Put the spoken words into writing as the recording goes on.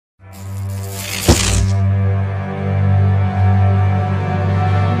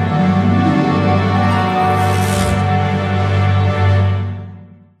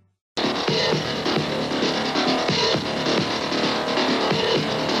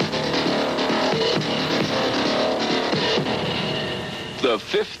The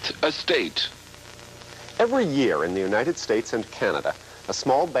Fifth Estate. Every year in the United States and Canada, a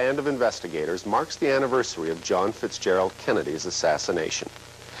small band of investigators marks the anniversary of John Fitzgerald Kennedy's assassination.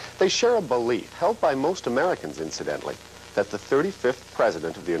 They share a belief, held by most Americans incidentally, that the 35th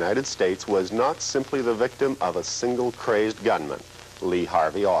President of the United States was not simply the victim of a single crazed gunman, Lee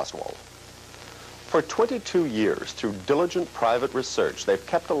Harvey Oswald. For 22 years, through diligent private research, they've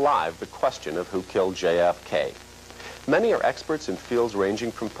kept alive the question of who killed JFK. Many are experts in fields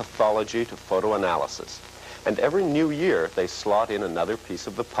ranging from pathology to photoanalysis, and every new year they slot in another piece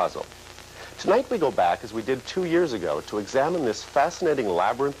of the puzzle. Tonight we go back, as we did 2 years ago, to examine this fascinating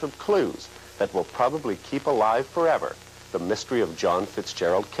labyrinth of clues that will probably keep alive forever the mystery of John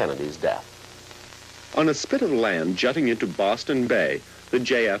Fitzgerald Kennedy's death. On a spit of land jutting into Boston Bay, the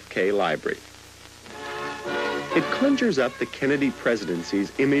JFK Library. It conjures up the Kennedy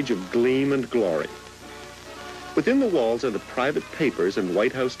presidency's image of gleam and glory. Within the walls are the private papers and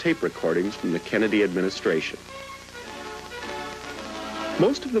White House tape recordings from the Kennedy administration.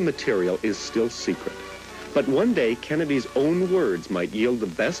 Most of the material is still secret, but one day Kennedy's own words might yield the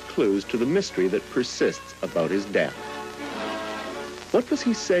best clues to the mystery that persists about his death. What was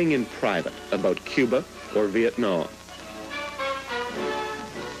he saying in private about Cuba or Vietnam?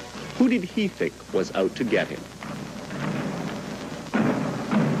 Who did he think was out to get him?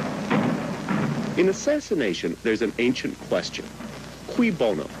 In assassination, there's an ancient question. Cui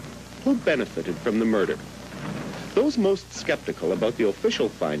bono? Who benefited from the murder? Those most skeptical about the official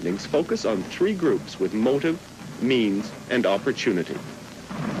findings focus on three groups with motive, means, and opportunity.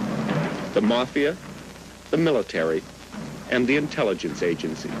 The mafia, the military, and the intelligence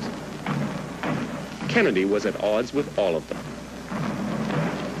agencies. Kennedy was at odds with all of them.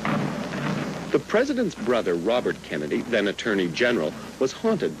 The president's brother, Robert Kennedy, then Attorney General, was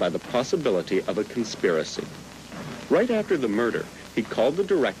haunted by the possibility of a conspiracy. Right after the murder, he called the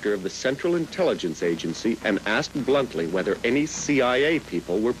director of the Central Intelligence Agency and asked bluntly whether any CIA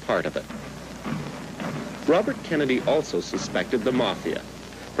people were part of it. Robert Kennedy also suspected the mafia,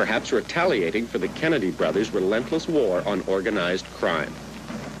 perhaps retaliating for the Kennedy brothers' relentless war on organized crime.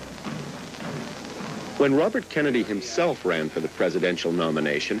 When Robert Kennedy himself ran for the presidential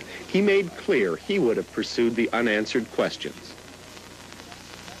nomination, he made clear he would have pursued the unanswered questions.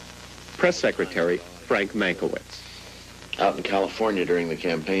 Press Secretary Frank Mankiewicz. Out in California during the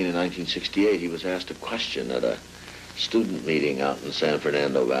campaign in 1968, he was asked a question at a student meeting out in the San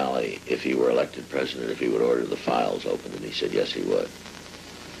Fernando Valley if he were elected president, if he would order the files opened, and he said yes, he would.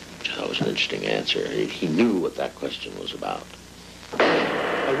 That was an interesting answer. He knew what that question was about.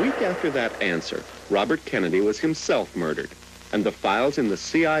 A week after that answer, Robert Kennedy was himself murdered, and the files in the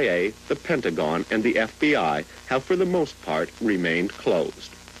CIA, the Pentagon, and the FBI have for the most part remained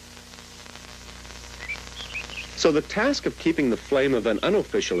closed. So the task of keeping the flame of an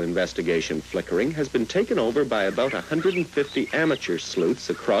unofficial investigation flickering has been taken over by about 150 amateur sleuths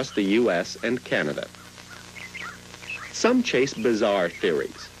across the U.S. and Canada. Some chase bizarre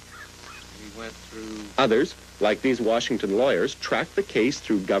theories. Others, like these Washington lawyers, track the case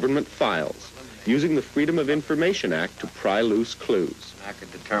through government files, using the Freedom of Information Act to pry loose clues. I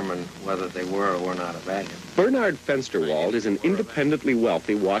could determine whether they were or were not of value. Bernard Fensterwald is an independently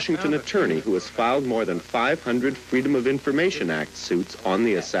wealthy Washington attorney who has filed more than 500 Freedom of Information Act suits on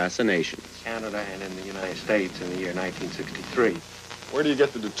the assassination. Canada and in the United States in the year 1963. Where do you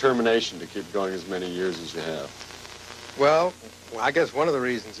get the determination to keep going as many years as you have? Well, I guess one of the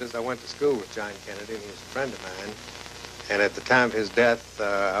reasons is I went to school with John Kennedy, and he was a friend of mine. And at the time of his death,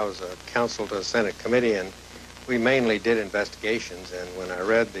 I was a counsel to a Senate committee, and we mainly did investigations. And when I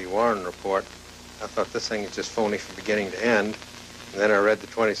read the Warren report, I thought this thing is just phony from beginning to end. And then I read the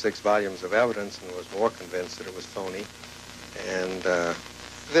 26 volumes of evidence and was more convinced that it was phony. And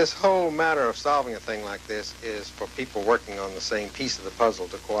this whole matter of solving a thing like this is for people working on the same piece of the puzzle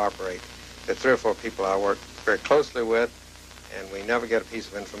to cooperate. There are 3 or 4 people I work very closely with, and we never get a piece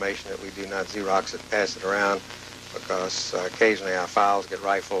of information that we do not Xerox it, pass it around, because occasionally our files get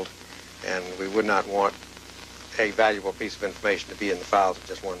rifled, and we would not want a valuable piece of information to be in the files of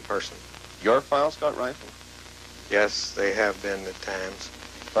just one person. Your files got rifled? Yes, they have been at times.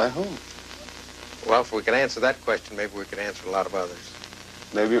 By whom? Well, if we could answer that question, maybe we could answer a lot of others.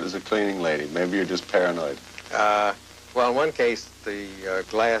 Maybe it was a cleaning lady. Maybe you're just paranoid. Well, in one case, the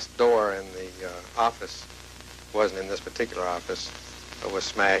glass door in the office wasn't in this particular office. It was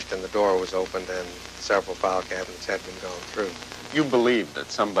smashed and the door was opened and several file cabinets had been gone through. You believe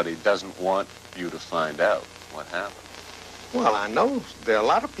that somebody doesn't want you to find out what happened? Well, I know there are a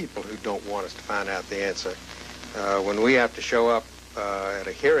lot of people who don't want us to find out the answer. When we have to show up at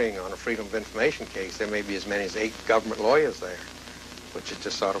a hearing on a Freedom of Information case, there may be as many as 8 government lawyers there. which is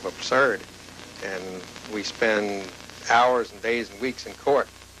just sort of absurd. And we spend hours and days and weeks in court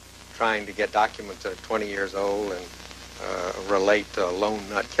trying to get documents that are 20 years old and relate to a lone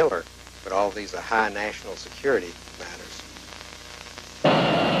nut killer. But all these are high national security matters.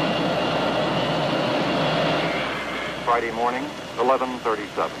 Friday morning,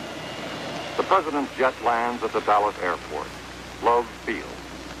 11:37. The president's jet lands at the Dallas airport. Love Field.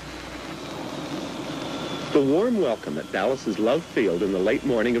 The warm welcome at Dallas's Love Field in the late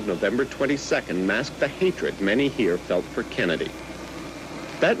morning of November 22nd masked the hatred many here felt for Kennedy.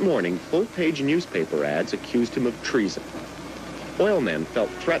 That morning, full-page newspaper ads accused him of treason. Oilmen felt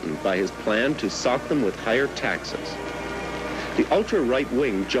threatened by his plan to sock them with higher taxes. The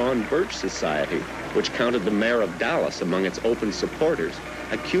ultra-right-wing John Birch Society, which counted the mayor of Dallas among its open supporters,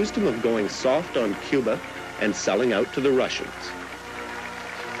 accused him of going soft on Cuba and selling out to the Russians.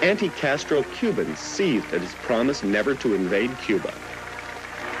 Anti-Castro Cubans seethed at his promise never to invade Cuba.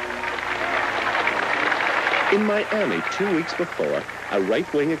 In Miami 2 weeks before, a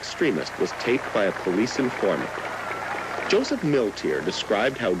right-wing extremist was taped by a police informant. Joseph Miltier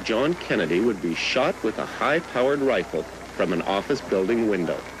described how John Kennedy would be shot with a high-powered rifle from an office building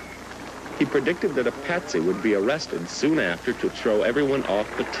window. He predicted that a patsy would be arrested soon after to throw everyone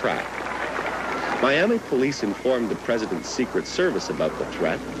off the track. Miami police informed the president's Secret Service about the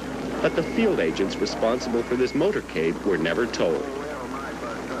threat, but the field agents responsible for this motorcade were never told.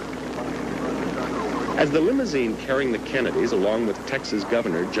 As the limousine carrying the Kennedys, along with Texas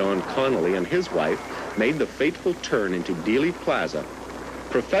Governor John Connally and his wife, made the fateful turn into Dealey Plaza,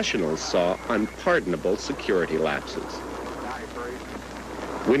 professionals saw unpardonable security lapses.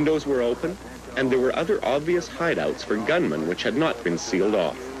 Windows were open, and there were other obvious hideouts for gunmen which had not been sealed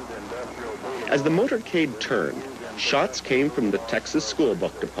off. As the motorcade turned, shots came from the Texas School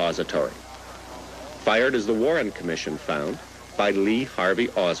Book Depository, fired, as the Warren Commission found, by Lee Harvey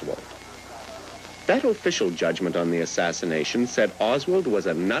Oswald. That official judgment on the assassination said Oswald was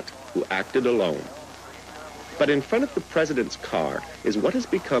a nut who acted alone. But in front of the president's car is what has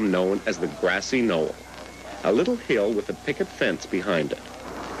become known as the Grassy Knoll, a little hill with a picket fence behind it.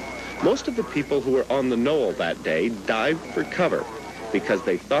 Most of the people who were on the knoll that day dived for cover because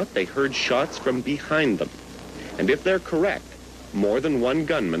they thought they heard shots from behind them. And if they're correct, more than one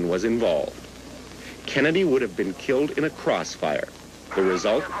gunman was involved. Kennedy would have been killed in a crossfire, the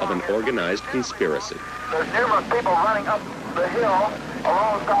result of an organized conspiracy. There's numerous people running up the hill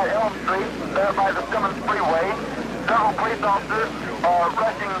alongside Elm Street, there by the Simmons Freeway. Several police officers are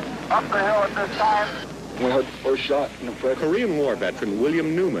rushing up the hill at this time. We heard the first shot from the president. Korean War veteran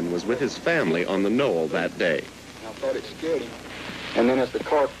William Newman was with his family on the knoll that day. I thought it scared him. And then as the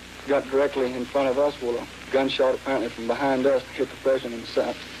car got directly in front of us, well, a gunshot apparently from behind us hit the president in the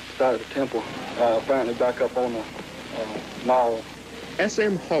side of the temple, apparently back up on the knoll.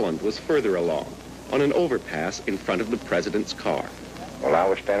 S.M. Holland was further along, on an overpass in front of the president's car. Well, I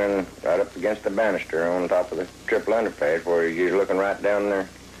was standing right up against the banister on top of the triple underpass where you're looking right down their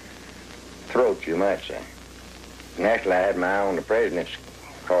throats, you might say. And actually, I had my eye on the president's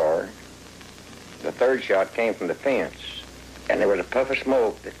car. The third shot came from the fence, and there was a puff of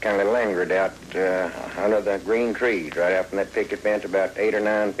smoke that kind of lingered out under the green trees right out from that picket fence about 8 or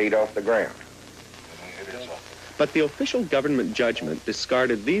 9 feet off the ground. But the official government judgment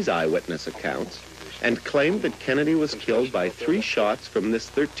discarded these eyewitness accounts and claimed that Kennedy was killed by 3 shots from this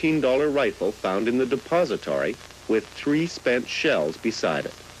 $13 rifle found in the depository with 3 spent shells beside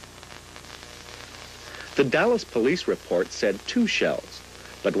it. The Dallas police report said 2 shells,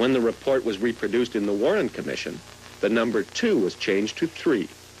 but when the report was reproduced in the Warren Commission, the number 2 was changed to 3,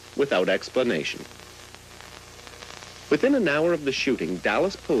 without explanation. Within an hour of the shooting,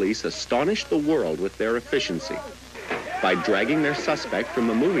 Dallas police astonished the world with their efficiency by dragging their suspect from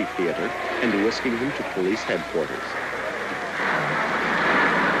the movie theater and whisking him to police headquarters.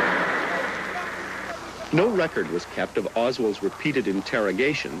 No record was kept of Oswald's repeated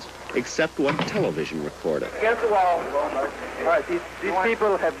interrogations, except what television recorded. Against the wall. All right, these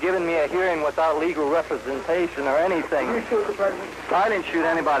people have given me a hearing without legal representation or anything. You shoot the president? I didn't shoot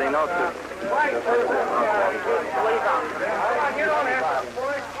anybody, no, sir.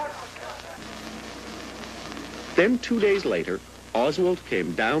 Then 2 days later, Oswald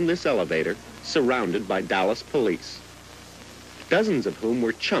came down this elevator, surrounded by Dallas police, dozens of whom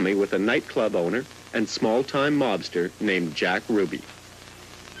were chummy with a nightclub owner and small-time mobster named Jack Ruby.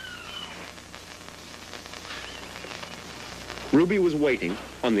 Ruby was waiting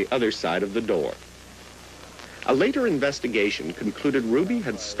on the other side of the door. A later investigation concluded Ruby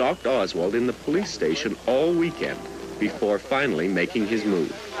had stalked Oswald in the police station all weekend before finally making his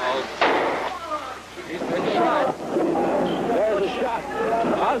move. There's a shot.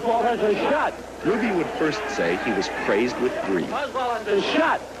 Oswald has been shot. Ruby would first say he was crazed with grief. Oswald has been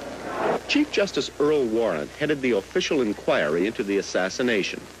shot. Chief Justice Earl Warren headed the official inquiry into the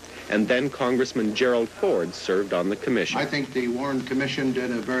assassination, and then Congressman Gerald Ford served on the commission. I think the Warren Commission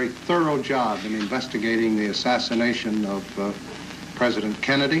did a very thorough job in investigating the assassination of President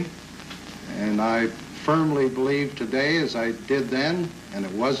Kennedy, and I firmly believe today, as I did then, and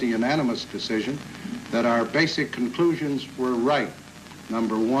it was a unanimous decision, that our basic conclusions were right.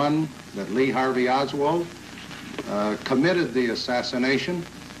 Number one, that Lee Harvey Oswald committed the assassination,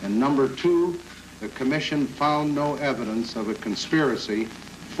 and number two, the commission found no evidence of a conspiracy,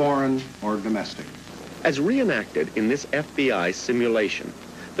 foreign or domestic. As reenacted in this FBI simulation,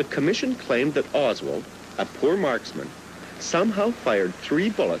 the commission claimed that Oswald, a poor marksman, somehow fired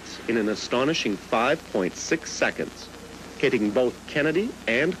 3 bullets in an astonishing 5.6 seconds, hitting both Kennedy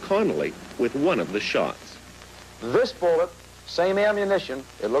and Connally with one of the shots. This bullet, same ammunition,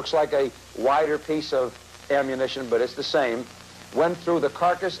 it looks like a wider piece of ammunition, but it's the same, went through the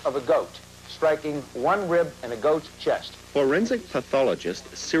carcass of a goat, striking one rib in a goat's chest. Forensic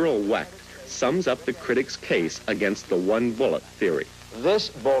pathologist Cyril Wecht sums up the critics' case against the one-bullet theory. This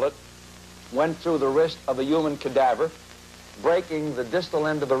bullet went through the wrist of a human cadaver, breaking the distal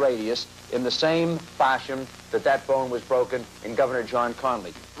end of the radius in the same fashion that bone was broken in Governor John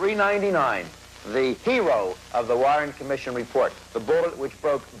Connally. 399, the hero of the Warren Commission report, the bullet which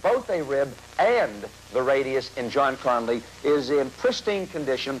broke both a rib and the radius in John Connally, is in pristine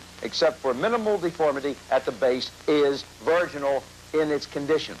condition, except for minimal deformity at the base, is virginal in its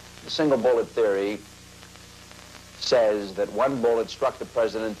condition. The single bullet theory says that one bullet struck the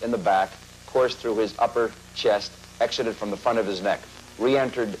president in the back, coursed through his upper chest, exited from the front of his neck,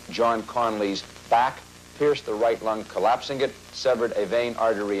 re-entered John Connally's back, pierced the right lung, collapsing it, severed a vein,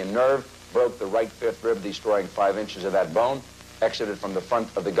 artery, and nerve, broke the right fifth rib, destroying 5 inches of that bone, exited from the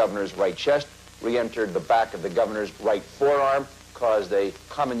front of the governor's right chest, re-entered the back of the governor's right forearm, caused a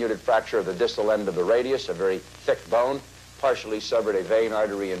comminuted fracture of the distal end of the radius, a very thick bone, partially severed a vein,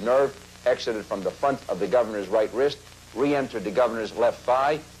 artery, and nerve, exited from the front of the governor's right wrist, re-entered the governor's left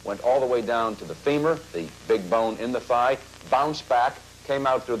thigh, went all the way down to the femur, the big bone in the thigh, bounced back, came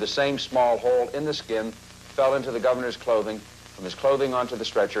out through the same small hole in the skin, fell into the governor's clothing, from his clothing onto the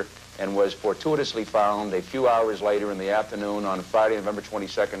stretcher, and was fortuitously found a few hours later in the afternoon on Friday, November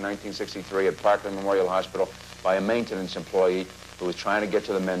 22nd, 1963, at Parkland Memorial Hospital by a maintenance employee who was trying to get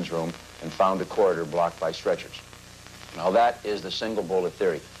to the men's room and found a corridor blocked by stretchers. Now that is the single bullet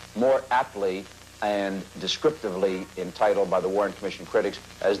theory, more aptly and descriptively entitled by the Warren Commission critics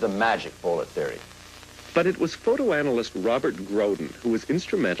as the magic bullet theory. But it was photoanalyst Robert Groden who was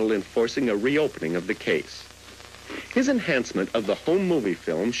instrumental in forcing a reopening of the case. His enhancement of the home movie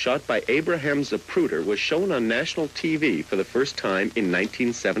film shot by Abraham Zapruder was shown on national TV for the first time in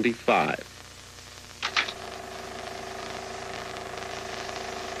 1975.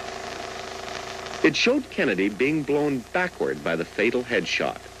 It showed Kennedy being blown backward by the fatal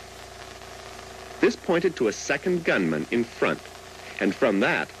headshot. This pointed to a second gunman in front, and from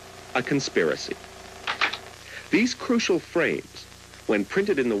that, a conspiracy. These crucial frames, when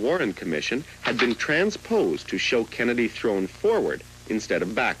printed in the Warren Commission, had been transposed to show Kennedy thrown forward instead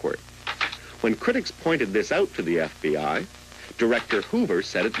of backward. When critics pointed this out to the FBI, Director Hoover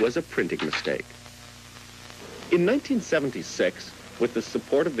said it was a printing mistake. In 1976, with the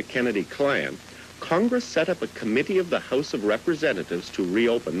support of the Kennedy clan, Congress set up a committee of the House of Representatives to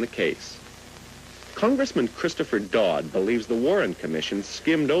reopen the case. Congressman Christopher Dodd believes the Warren Commission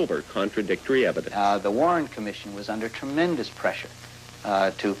skimmed over contradictory evidence. The Warren Commission was under tremendous pressure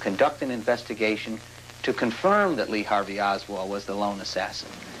to conduct an investigation to confirm that Lee Harvey Oswald was the lone assassin.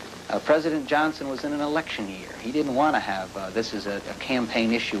 President Johnson was in an election year. He didn't want to have this as a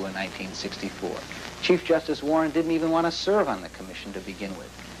campaign issue in 1964. Chief Justice Warren didn't even want to serve on the commission to begin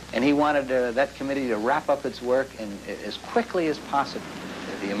with. And he wanted that committee to wrap up its work as quickly as possible.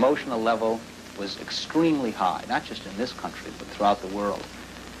 The emotional level was extremely high, not just in this country, but throughout the world.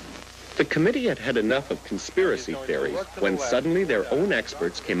 The committee had had enough of conspiracy theories when suddenly their own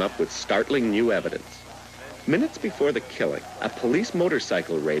experts came up with startling new evidence. Minutes before the killing, a police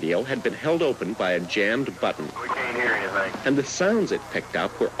motorcycle radio had been held open by a jammed button. We can't hear anything. And the sounds it picked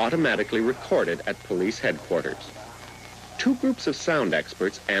up were automatically recorded at police headquarters. Two groups of sound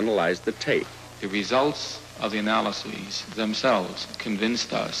experts analyzed the tape. The results of the analyses themselves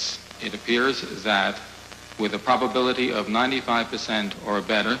convinced us, it appears that with a probability of 95% or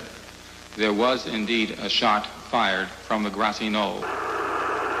better, there was indeed a shot fired from the grassy knoll.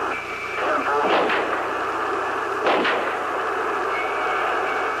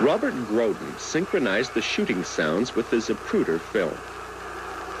 Robert Groden synchronized the shooting sounds with the Zapruder film.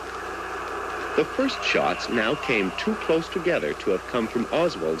 The first shots now came too close together to have come from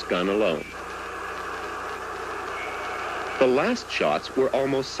Oswald's gun alone. The last shots were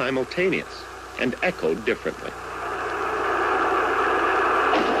almost simultaneous and echoed differently.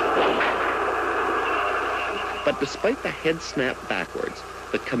 But despite the head snap backwards,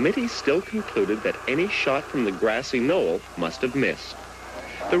 the committee still concluded that any shot from the grassy knoll must have missed.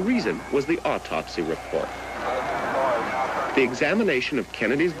 The reason was the autopsy report. The examination of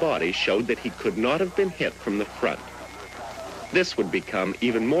Kennedy's body showed that he could not have been hit from the front. This would become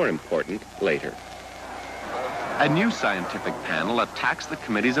even more important later. A new scientific panel attacks the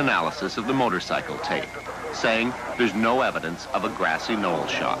committee's analysis of the motorcycle tape, saying there's no evidence of a grassy knoll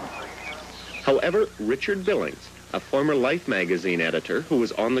shot. However, Richard Billings, a former Life magazine editor who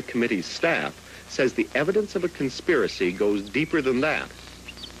was on the committee's staff, says the evidence of a conspiracy goes deeper than that,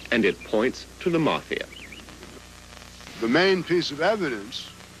 and it points to the mafia. The main piece of evidence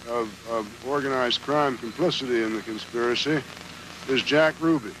of organized crime complicity in the conspiracy is Jack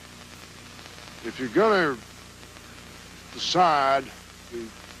Ruby. If you're going to decide the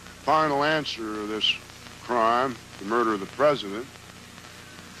final answer of this crime, the murder of the president,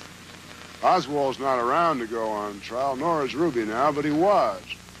 Oswald's not around to go on trial, nor is Ruby now, but he was.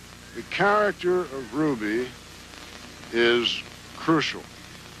 The character of Ruby is crucial.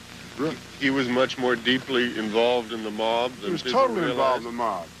 He was much more deeply involved in the mob than he was totally involved in the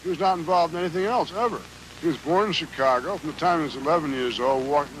mob. He was not involved in anything else, ever. He was born in Chicago. From the time he was 11 years old,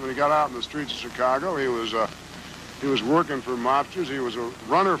 when he got out in the streets of Chicago, he was working for mobsters. He was a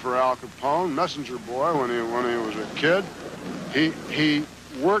runner for Al Capone, messenger boy when he was a kid. He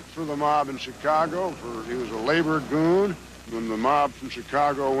worked for the mob in Chicago. He was a labor goon. When the mob from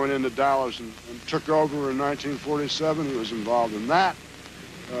Chicago went into Dallas and took over in 1947, he was involved in that.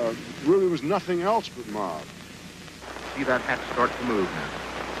 Ruby was nothing else but mob. See that hat start to move now.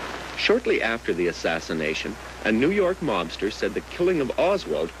 Shortly after the assassination, a New York mobster said the killing of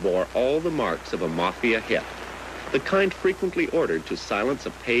Oswald bore all the marks of a mafia hit, the kind frequently ordered to silence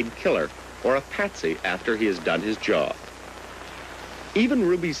a paid killer or a patsy after he has done his job. Even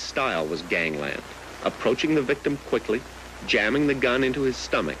Ruby's style was gangland, approaching the victim quickly, jamming the gun into his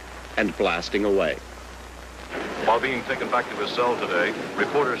stomach, and blasting away. While being taken back to his cell today,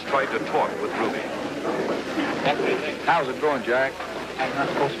 reporters tried to talk with Ruby. How's it going, Jack? I'm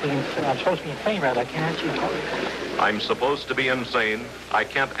supposed to be insane, Red. I can't answer you. I'm supposed to be insane. I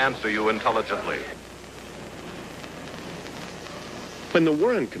can't answer you intelligently. When the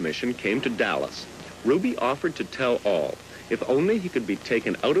Warren Commission came to Dallas, Ruby offered to tell all, if only he could be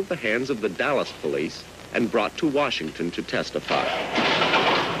taken out of the hands of the Dallas police and brought to Washington to testify.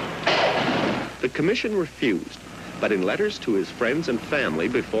 The commission refused, but in letters to his friends and family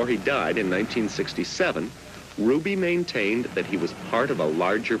before he died in 1967, Ruby maintained that he was part of a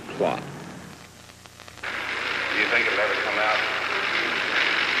larger plot. Do you think it'll ever come out?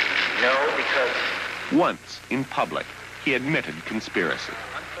 No, because... Once, in public, he admitted conspiracy.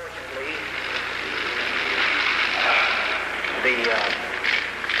 Unfortunately,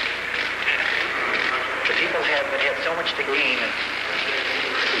 the people had so much to gain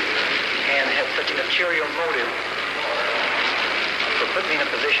and had such an ulterior motive for putting me in a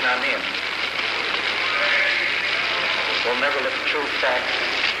position I'm in. We'll never let the true facts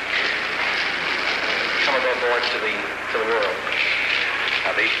come above boards to the world.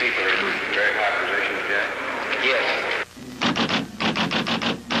 Now, these people are in very high positions, Jack. Yes.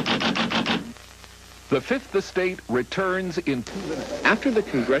 The Fifth Estate returns in 2 minutes. After the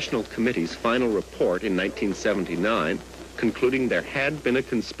Congressional Committee's final report in 1979, concluding there had been a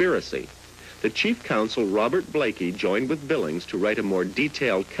conspiracy, the Chief Counsel Robert Blakey joined with Billings to write a more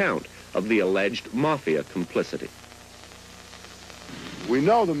detailed count of the alleged mafia complicity. We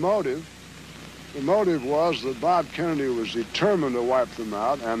know the motive. The motive was that Bob Kennedy was determined to wipe them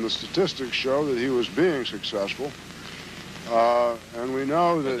out, and the statistics show that he was being successful. And we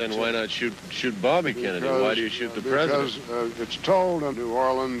know that... But then why not shoot Bobby Kennedy? Why do you shoot the president? Because it's told in New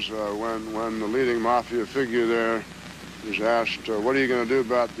Orleans when the leading mafia figure there was asked, what are you going to do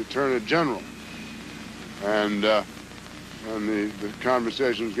about the Attorney General? And the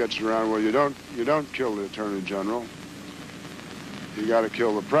conversation gets around, well, you don't kill the Attorney General. You got to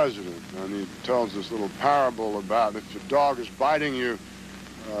kill the president. And he tells this little parable about if a dog is biting you,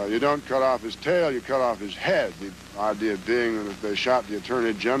 you don't cut off his tail, you cut off his head. The idea being that if they shot the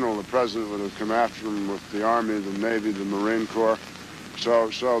Attorney General, the president would have come after him with the Army, the Navy, the Marine Corps. So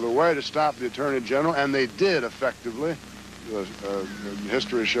the way to stop the Attorney General, and they did effectively,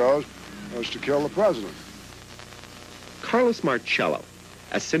 history shows, was to kill the president. Carlos Marcello,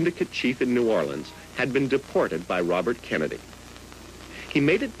 a syndicate chief in New Orleans, had been deported by Robert Kennedy. He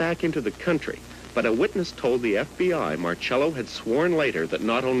made it back into the country, but a witness told the FBI Marcello had sworn later that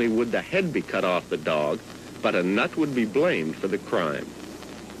not only would the head be cut off the dog, but a nut would be blamed for the crime.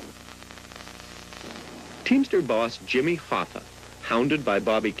 Teamster boss Jimmy Hoffa, hounded by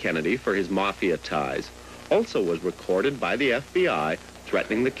Bobby Kennedy for his mafia ties, also was recorded by the FBI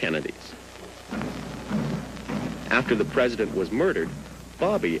threatening the Kennedys. After the president was murdered,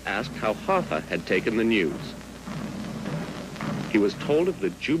 Bobby asked how Hoffa had taken the news. He was told of the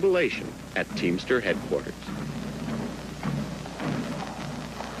jubilation at Teamster headquarters.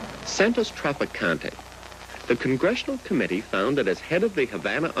 Santos Trafficante. The Congressional Committee found that as head of the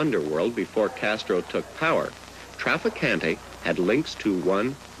Havana underworld before Castro took power, Trafficante had links to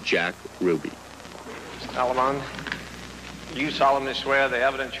one Jack Ruby. Mr. Alamon, do you solemnly swear the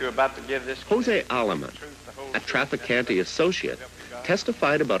evidence you're about to give this... Jose Alamon, a Trafficante associate,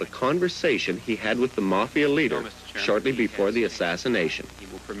 testified about a conversation he had with the mafia leader shortly before the assassination.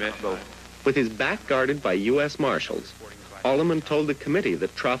 With his back guarded by U.S. Marshals, Alamon told the committee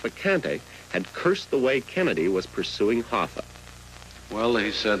that Trafficante had cursed the way Kennedy was pursuing Hoffa. Well,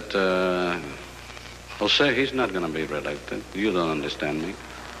 he said, Jose, he's not going to be reelected. You don't understand me.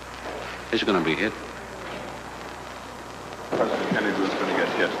 He's going to be hit. President Kennedy was going to get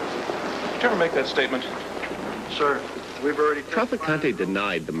hit. Did you ever make that statement? Sir, we've already... Trafficante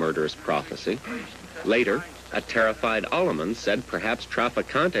denied the murderous prophecy. Later, a terrified Alamon said perhaps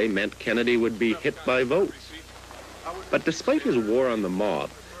Trafficante meant Kennedy would be hit by votes. But despite his war on the mob,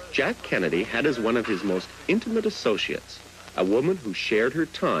 Jack Kennedy had as one of his most intimate associates a woman who shared her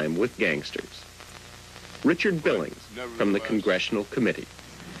time with gangsters. Richard Billings from the Congressional Committee.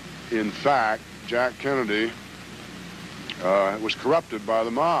 In fact, Jack Kennedy was corrupted by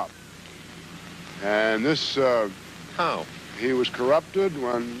the mob. And this... How? He was corrupted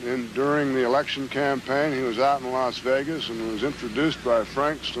when, during the election campaign, he was out in Las Vegas and was introduced by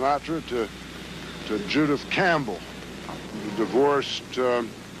Frank Sinatra to Judith Campbell, a divorced,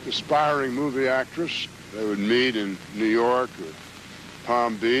 aspiring movie actress. They would meet in New York or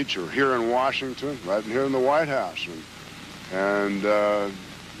Palm Beach or here in Washington, right here in the White House. And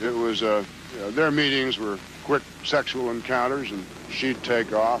it was, their meetings were quick sexual encounters, and she'd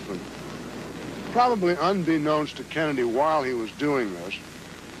take off. And probably unbeknownst to Kennedy while he was doing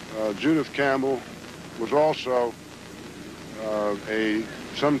this, Judith Campbell was also a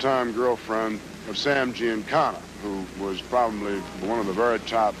sometime girlfriend of Sam Giancana, who was probably one of the very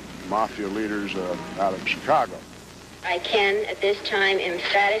top mafia leaders out of Chicago. I can, at this time,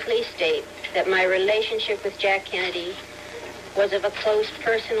 emphatically state that my relationship with Jack Kennedy was of a close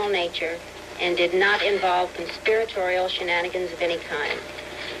personal nature and did not involve conspiratorial shenanigans of any kind.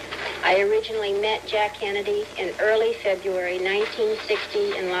 I originally met Jack Kennedy in early February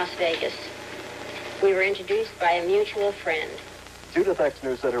 1960 in Las Vegas. We were introduced by a mutual friend. Judith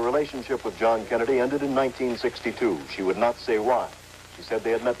Exner said her relationship with John Kennedy ended in 1962. She would not say why. She said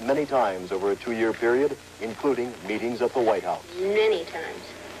they had met many times over a 2-year period, including meetings at the White House. Many times.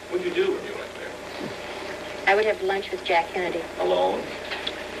 What did you do when you went there? I would have lunch with Jack Kennedy. Alone?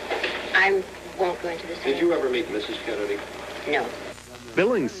 I won't go into this. Did you ever meet Mrs. Kennedy? No.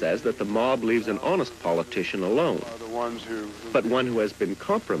 Billings says that the mob leaves an honest politician alone, but one who has been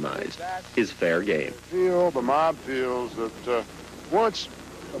compromised is fair game. The mob feels that once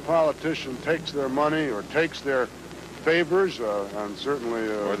a politician takes their money or takes their favors, and certainly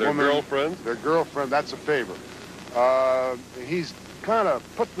or their girlfriend, that's a favor. He's kind of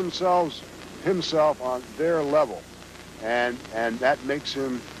put himself on their level, and that makes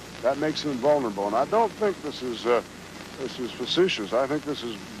him vulnerable. And I don't think this is facetious. I think this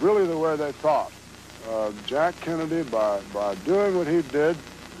is really the way they thought. Jack Kennedy, by doing what he did,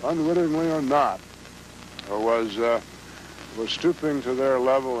 unwittingly or not, was stooping to their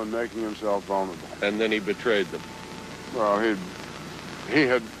level and making himself vulnerable. And then he betrayed them. Well, he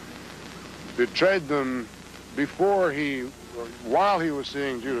had betrayed them before while he was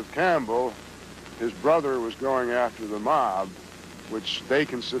seeing Judith Campbell. His brother was going after the mob, which they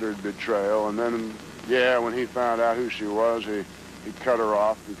considered betrayal, and then, yeah, when he found out who she was, he cut her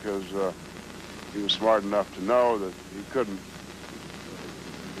off because he was smart enough to know that he couldn't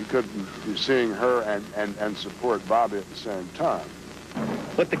be seeing her and support Bobby at the same time.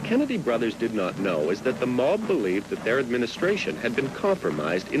 What the Kennedy brothers did not know is that the mob believed that their administration had been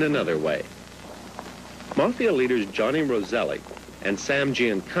compromised in another way. Mafia leaders Johnny Roselli and Sam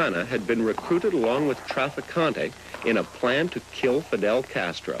Giancana had been recruited along with Trafficante in a plan to kill Fidel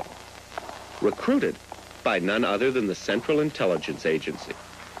Castro. Recruited by none other than the Central Intelligence Agency.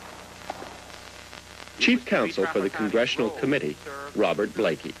 Chief Counsel for the Congressional Committee, Robert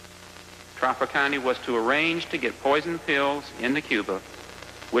Blakey. Trafficante was to arrange to get poison pills into Cuba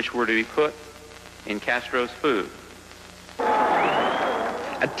which were to be put in Castro's food.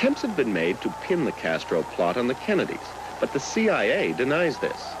 Attempts have been made to pin the Castro plot on the Kennedys, but the CIA denies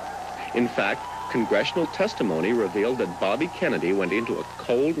this. In fact, congressional testimony revealed that Bobby Kennedy went into a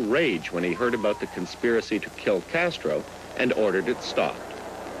cold rage when he heard about the conspiracy to kill Castro and ordered it stopped.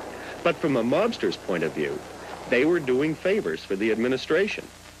 But from a mobster's point of view, they were doing favors for the administration,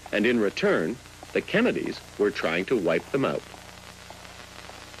 and in return, the Kennedys were trying to wipe them out.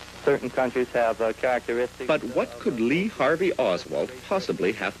 Certain countries have characteristics. But what could Lee Harvey Oswald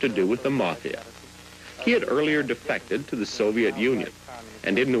possibly have to do with the mafia? He had earlier defected to the Soviet Union,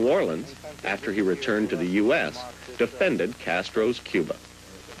 and in New Orleans, after he returned to the U.S., defended Castro's Cuba.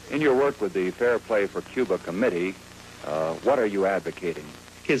 In your work with the Fair Play for Cuba Committee, what are you advocating?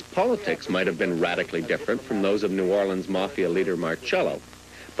 His politics might have been radically different from those of New Orleans mafia leader Marcello,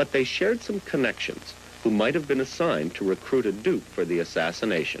 but they shared some connections who might have been assigned to recruit a dupe for the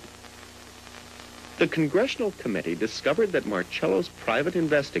assassination. The Congressional Committee discovered that Marcello's private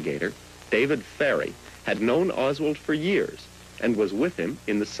investigator, David Ferry, had known Oswald for years and was with him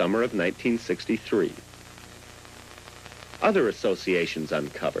in the summer of 1963. Other associations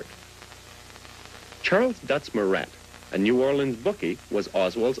uncovered. Charles Dutz Moret, a New Orleans bookie, was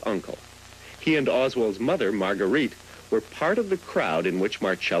Oswald's uncle. He and Oswald's mother, Marguerite, were part of the crowd in which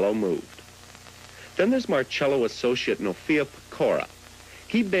Marcello moved. Then there's Marcello associate Nofia Pecora.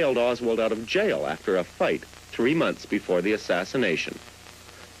 He bailed Oswald out of jail after a fight 3 months before the assassination.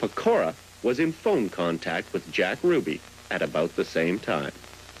 Pecora was in phone contact with Jack Ruby at about the same time.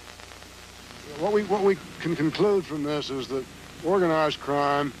 What we can conclude from this is that organized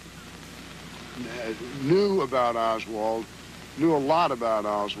crime knew about Oswald, knew a lot about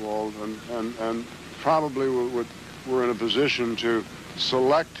Oswald, and probably were in a position to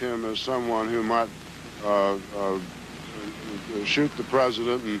select him as someone who might shoot the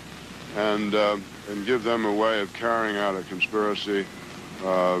president and give them a way of carrying out a conspiracy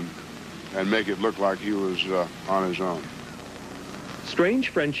and make it look like he was on his own. Strange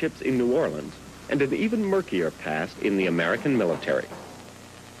friendships in New Orleans and an even murkier past in the American military.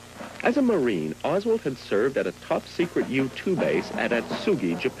 As a Marine, Oswald had served at a top-secret U-2 base at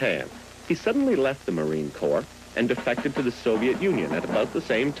Atsugi, Japan. He suddenly left the Marine Corps and defected to the Soviet Union at about the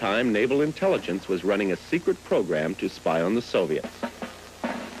same time naval intelligence was running a secret program to spy on the Soviets.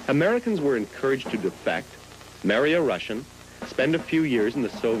 Americans were encouraged to defect, marry a Russian, spend a few years in the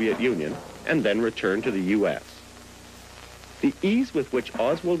Soviet Union, and then return to the U.S. The ease with which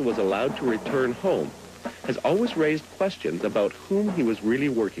Oswald was allowed to return home has always raised questions about whom he was really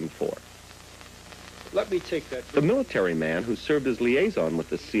working for. Let me take that. The military man who served as liaison with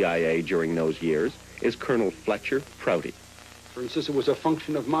the CIA during those years is Colonel Fletcher Prouty. For instance, it was a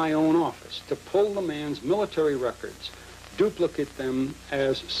function of my own office to pull the man's military records, duplicate them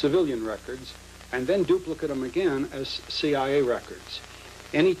as civilian records, and then duplicate them again as CIA records.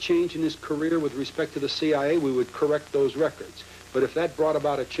 Any change in his career with respect to the CIA, we would correct those records. But if that brought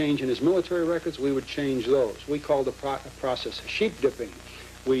about a change in his military records, we would change those. We called the process sheep dipping.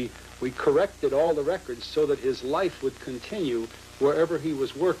 We corrected all the records so that his life would continue wherever he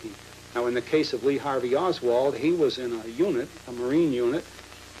was working. Now, in the case of Lee Harvey Oswald, he was in a unit, a Marine unit,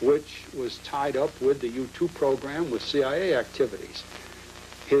 which was tied up with the U-2 program with CIA activities.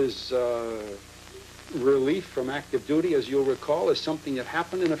 His relief from active duty, as you'll recall, is something that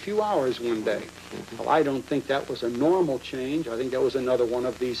happened in a few hours one day. Well, I don't think that was a normal change. I think that was another one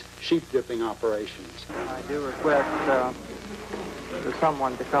of these sheep-dipping operations. I do request for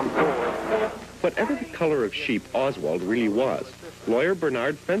someone to come forward. Whatever the color of sheep Oswald really was, lawyer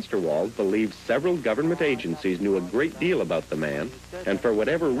Bernard Fensterwald believes several government agencies knew a great deal about the man, and for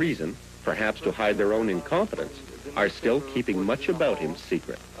whatever reason, perhaps to hide their own incompetence, are still keeping much about him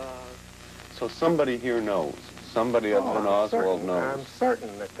secret. So somebody here knows. Somebody other than Oswald knows. I'm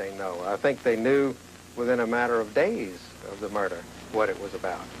certain that they know. I think they knew within a matter of days of the murder what it was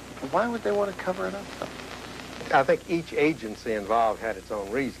about. Why would they want to cover it up, though? I think each agency involved had its own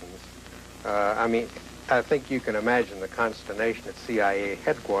reasons. I mean, I think you can imagine the consternation at CIA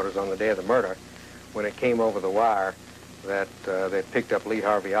headquarters on the day of the murder when it came over the wire that they picked up Lee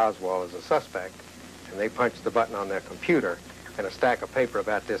Harvey Oswald as a suspect, and they punched the button on their computer, and a stack of paper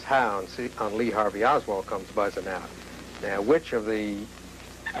about this high on Lee Harvey Oswald comes buzzing out. Now, which of the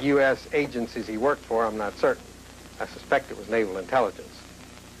U.S. agencies he worked for, I'm not certain. I suspect it was Naval Intelligence,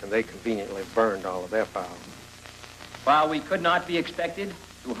 and they conveniently burned all of their files. While we could not be expected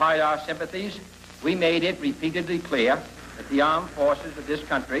to hide our sympathies, we made it repeatedly clear that the armed forces of this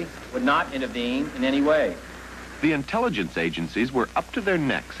country would not intervene in any way. The intelligence agencies were up to their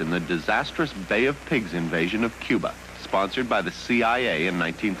necks in the disastrous Bay of Pigs invasion of Cuba, sponsored by the CIA in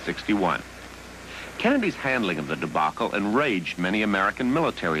 1961. Kennedy's handling of the debacle enraged many American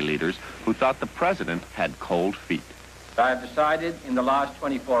military leaders who thought the president had cold feet. I have decided in the last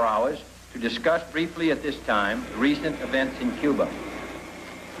 24 hours to discuss briefly at this time the recent events in Cuba.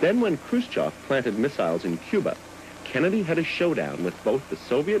 Then when Khrushchev planted missiles in Cuba, Kennedy had a showdown with both the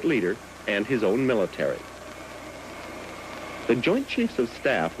Soviet leader and his own military. The Joint Chiefs of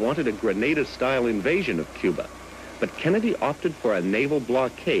Staff wanted a Grenada-style invasion of Cuba, but Kennedy opted for a naval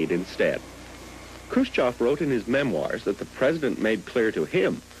blockade instead. Khrushchev wrote in his memoirs that the president made clear to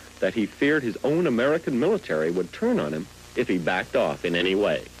him that he feared his own American military would turn on him if he backed off in any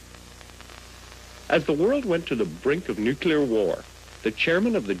way. As the world went to the brink of nuclear war, the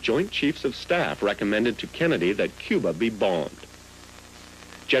chairman of the Joint Chiefs of Staff recommended to Kennedy that Cuba be bombed.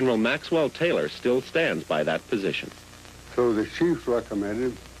 General Maxwell Taylor still stands by that position. So the chiefs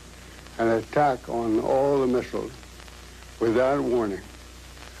recommended an attack on all the missiles without warning.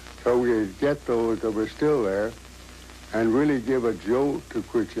 So we could get those that were still there and really give a jolt to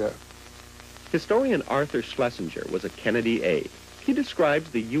Khrushchev. Historian Arthur Schlesinger was a Kennedy aide. He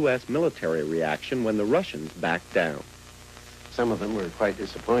describes the U.S. military reaction when the Russians backed down. Some of them were quite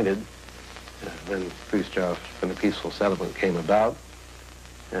disappointed when the peaceful settlement came about.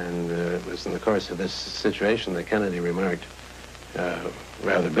 And it was in the course of this situation that Kennedy remarked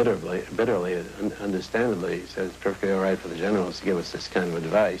rather bitterly, understandably, he said, it's perfectly all right for the generals to give us this kind of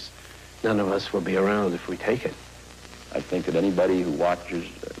advice. None of us will be around if we take it. I think that anybody who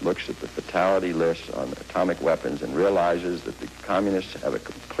looks at the fatality list on atomic weapons and realizes that the communists have a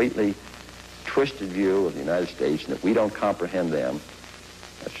completely twisted view of the United States and that we don't comprehend them,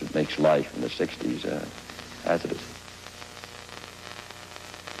 that's what makes life in the 60s hazardous.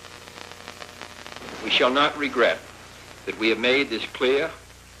 We shall not regret that we have made this clear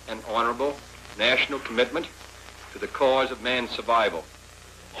and honorable national commitment to the cause of man's survival.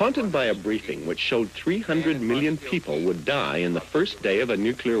 Haunted by a briefing which showed 300 million people would die in the first day of a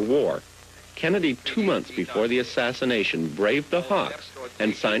nuclear war, Kennedy, 2 months before the assassination, braved the Hawks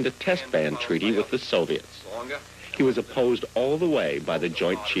and signed a test ban treaty with the Soviets. He was opposed all the way by the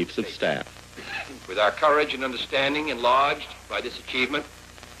Joint Chiefs of Staff. With our courage and understanding enlarged by this achievement,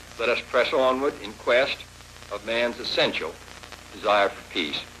 let us press onward in quest of man's essential desire for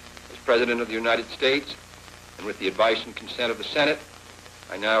peace. As President of the United States, and with the advice and consent of the Senate,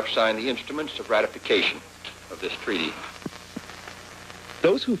 I now sign the instruments of ratification of this treaty.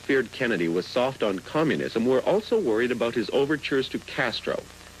 Those who feared Kennedy was soft on communism were also worried about his overtures to Castro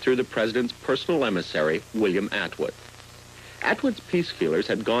through the president's personal emissary, William Atwood. Atwood's peace feelers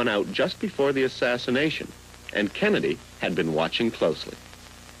had gone out just before the assassination, and Kennedy had been watching closely.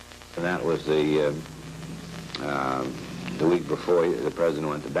 That was the week before the president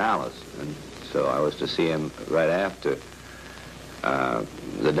went to Dallas, and so I was to see him right after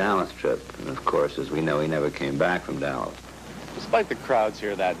the Dallas trip. And of course, as we know, he never came back from Dallas. Despite the crowds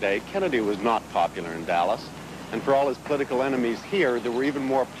here that day, Kennedy was not popular in Dallas. And for all his political enemies here, there were even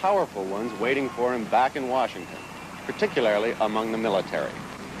more powerful ones waiting for him back in Washington, particularly among the military.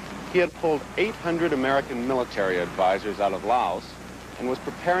 He had pulled 800 American military advisors out of Laos and was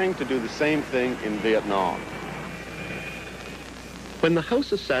preparing to do the same thing in Vietnam. When the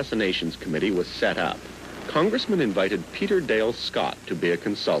House Assassinations Committee was set up, Congressman invited Peter Dale Scott to be a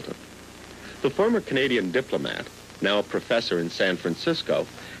consultant. The former Canadian diplomat, now a professor in San Francisco,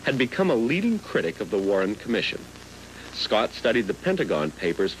 had become a leading critic of the Warren Commission. Scott studied the Pentagon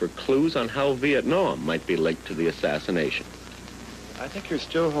Papers for clues on how Vietnam might be linked to the assassination. I think you're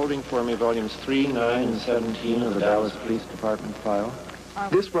still holding for me volumes 3, 9, and 17 of the Dallas Police Department file.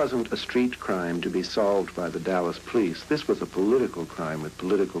 This wasn't a street crime to be solved by the Dallas police. This was a political crime with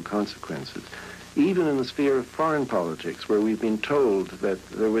political consequences. Even in the sphere of foreign politics, where we've been told that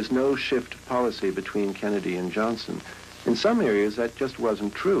there was no shift of policy between Kennedy and Johnson, in some areas that just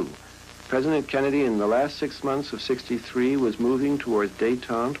wasn't true. President Kennedy in the last 6 months of '63 was moving towards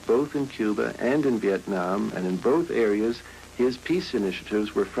détente both in Cuba and in Vietnam, and in both areas his peace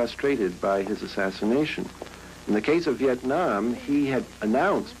initiatives were frustrated by his assassination. In the case of Vietnam, he had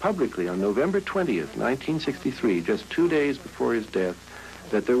announced publicly on November 20th, 1963, just 2 days before his death,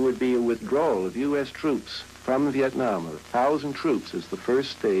 that there would be a withdrawal of U.S. troops from Vietnam, 1,000 troops as the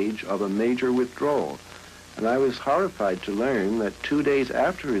first stage of a major withdrawal. And I was horrified to learn that 2 days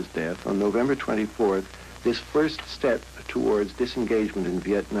after his death, on November 24th, this first step towards disengagement in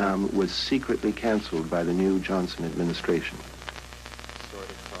Vietnam was secretly canceled by the new Johnson administration.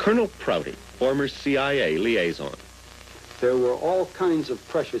 Colonel Prouty, former CIA liaison. There were all kinds of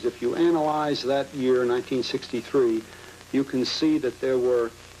pressures. If you analyze that year, 1963, you can see that there were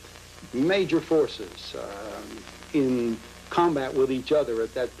major forces in combat with each other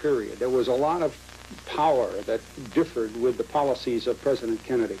at that period. There was a lot of power that differed with the policies of President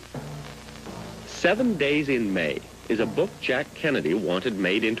Kennedy. 7 Days in May is a book Jack Kennedy wanted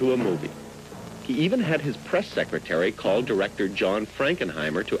made into a movie. He even had his press secretary call director John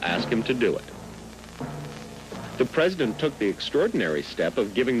Frankenheimer to ask him to do it. The president took the extraordinary step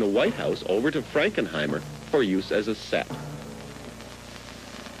of giving the White House over to Frankenheimer for use as a set.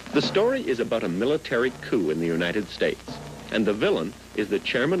 The story is about a military coup in the United States, and the villain is the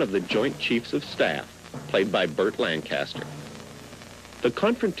chairman of the Joint Chiefs of Staff, played by Burt Lancaster. The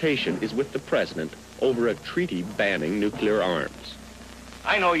confrontation is with the president over a treaty banning nuclear arms.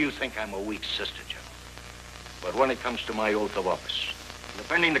 I know you think I'm a weak sister, General. But when it comes to my oath of office,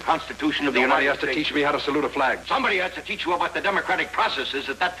 defending the Constitution of the United States... Somebody has to teach me how to salute a flag. Somebody has to teach you about the democratic processes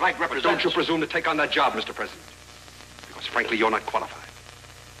that flag represents. But don't you presume to take on that job, Mr. President. Because frankly, you're not qualified.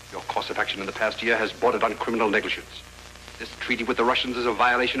 Your course of action in the past year has bordered on criminal negligence. This treaty with the Russians is a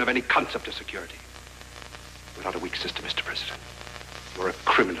violation of any concept of security. You're not a weak sister, Mr. President. You're a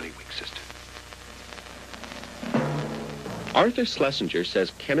criminally weak sister. Arthur Schlesinger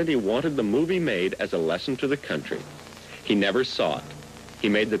says Kennedy wanted the movie made as a lesson to the country. He never saw it. He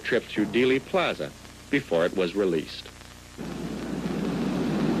made the trip through Dealey Plaza before it was released.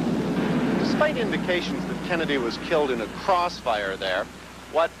 Despite indications that Kennedy was killed in a crossfire there,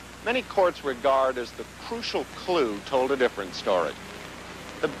 what many courts regard as the crucial clue told a different story.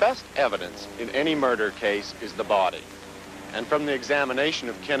 The best evidence in any murder case is the body. And from the examination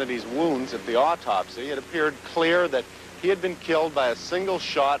of Kennedy's wounds at the autopsy, it appeared clear that he had been killed by a single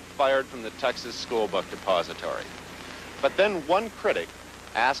shot fired from the Texas School Book Depository. But then one critic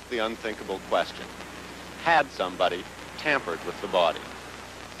asked the unthinkable question: had somebody tampered with the body?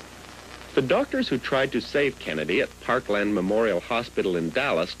 The doctors who tried to save Kennedy at Parkland Memorial Hospital in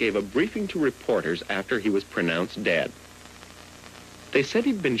Dallas gave a briefing to reporters after he was pronounced dead. They said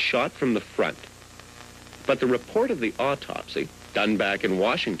he'd been shot from the front, but the report of the autopsy, done back in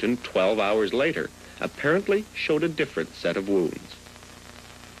Washington 12 hours later, apparently showed a different set of wounds.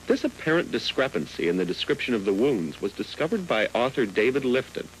 This apparent discrepancy in the description of the wounds was discovered by author David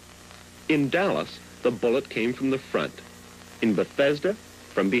Lifton. In Dallas, the bullet came from the front. In Bethesda,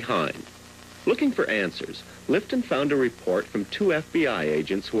 from behind. Looking for answers, Lifton found a report from 2 FBI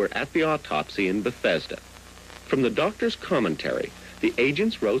agents who were at the autopsy in Bethesda. From the doctor's commentary, the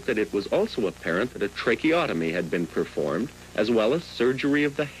agents wrote that it was also apparent that a tracheotomy had been performed, as well as surgery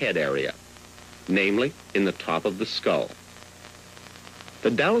of the head area, namely in the top of the skull.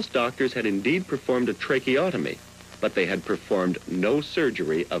 The Dallas doctors had indeed performed a tracheotomy, but they had performed no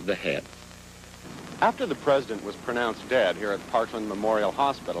surgery of the head. After the president was pronounced dead here at Parkland Memorial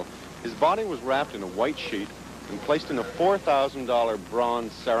Hospital, his body was wrapped in a white sheet and placed in a $4,000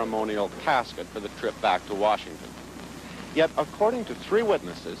 bronze ceremonial casket for the trip back to Washington. Yet, according to 3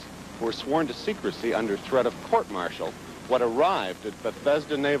 witnesses who were sworn to secrecy under threat of court-martial, what arrived at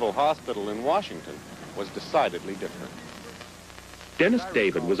Bethesda Naval Hospital in Washington was decidedly different. Dennis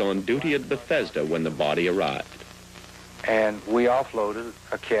David was on duty at Bethesda when the body arrived. And we offloaded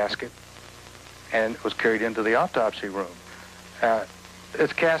a casket, and it was carried into the autopsy room.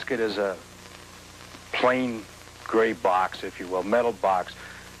 This casket is a plain gray box, if you will, metal box.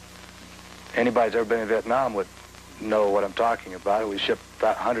 Anybody who's ever been in Vietnam would know what I'm talking about. We shipped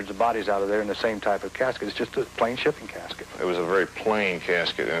about hundreds of bodies out of there in the same type of casket. It's just a plain shipping casket. It was a very plain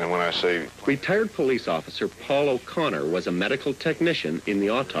casket, and when I say... Retired police officer Paul O'Connor was a medical technician in the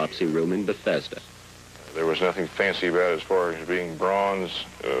autopsy room in Bethesda. There was nothing fancy about it as far as being bronze.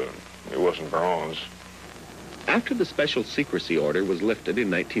 It wasn't bronze. After the special secrecy order was lifted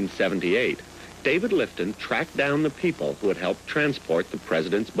in 1978, David Lifton tracked down the people who had helped transport the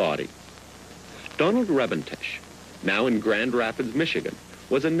president's body. Donald Rebentish, now in Grand Rapids, Michigan,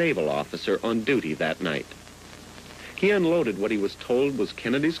 was a naval officer on duty that night. He unloaded what he was told was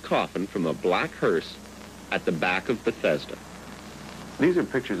Kennedy's coffin from a black hearse at the back of Bethesda. These are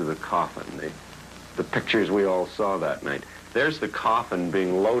pictures of the coffin, the pictures we all saw that night. There's the coffin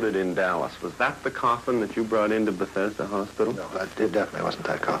being loaded in Dallas. Was that the coffin that you brought into Bethesda Hospital? No, it definitely wasn't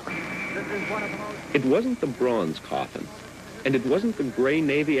that coffin. It wasn't the bronze coffin, and it wasn't the gray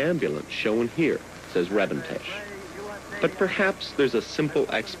Navy ambulance shown here, says Rebentish. But perhaps there's a simple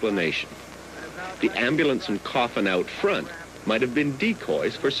explanation. The ambulance and coffin out front might have been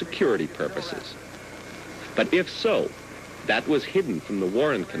decoys for security purposes. But if so, that was hidden from the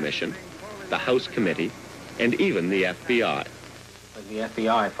Warren Commission, the House Committee, and even the FBI. The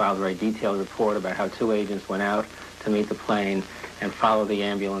FBI filed a very detailed report about how 2 agents went out to meet the plane and follow the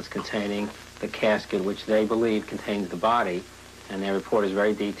ambulance containing the casket, which they believe contains the body, And their report is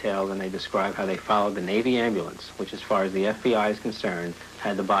very detailed, and they describe how they followed the Navy ambulance, which, as far as the FBI is concerned,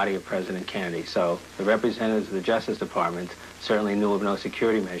 had the body of President Kennedy. So the representatives of the Justice Department certainly knew of no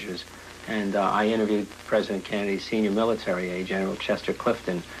security measures. And I interviewed President Kennedy's senior military aide, General Chester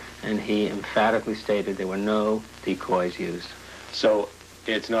Clifton, and he emphatically stated there were no decoys used. So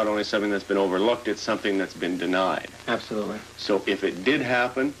it's not only something that's been overlooked, it's something that's been denied. Absolutely. So if it did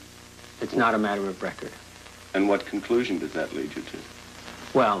happen... It's not a matter of record. And what conclusion does that lead you to?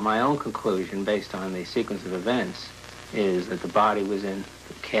 Well, my own conclusion, based on the sequence of events, is that the body was in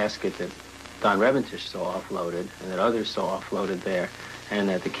the casket that Don Reventish saw offloaded and that others saw offloaded there, and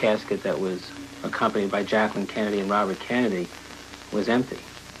that the casket that was accompanied by Jacqueline Kennedy and Robert Kennedy was empty.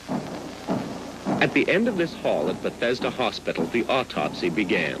 At the end of this hall at Bethesda Hospital, the autopsy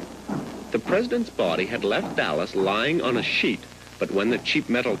began. The president's body had left Dallas lying on a sheet, but when the cheap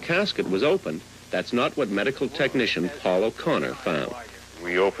metal casket was opened, that's not what medical technician Paul O'Connor found.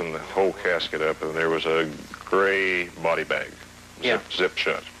 We opened the whole casket up, and there was a gray body bag, zipped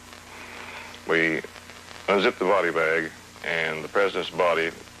shut. We unzipped the body bag, and the president's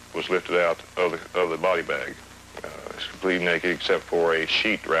body was lifted out of the body bag. He's completely naked except for a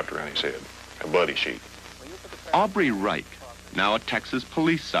sheet wrapped around his head, a bloody sheet. Aubrey Reich, now a Texas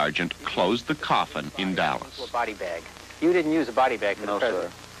police sergeant, closed the coffin in Dallas. A body bag. You didn't use a body bag for the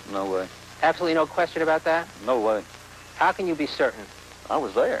president? Sir. No way. Absolutely no question about that? No way. How can you be certain? I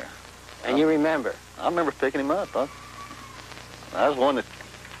was there. And you remember? I remember picking him up. I was the one that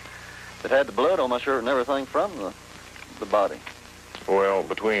had the blood on my shirt and everything from the body. Well,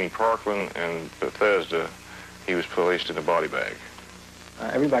 between Parkland and Bethesda, he was placed in a body bag.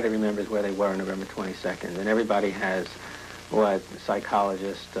 Everybody remembers where they were on November 22nd, and everybody has what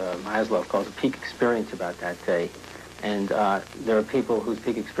psychologist Maslow calls a peak experience about that day. And there are people whose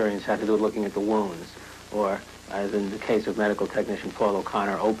peak experience had to do with looking at the wounds, or, as in the case of medical technician Paul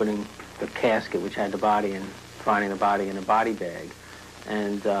O'Connor, opening the casket which had the body and finding the body in a body bag.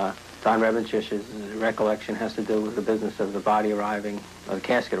 And Don Reventish's recollection has to do with the business of the body arriving, or the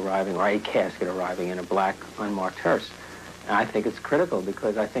casket arriving, or a casket arriving in a black unmarked hearse. And I think it's critical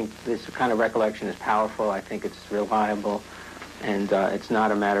because I think this kind of recollection is powerful. I think it's reliable, and it's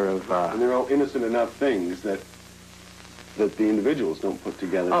not a matter of... And they're all innocent enough things that the individuals don't put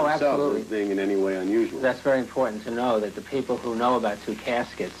together themselves absolutely. as being in any way unusual. That's very important to know, that the people who know about two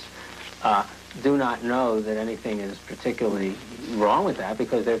caskets do not know that anything is particularly wrong with that,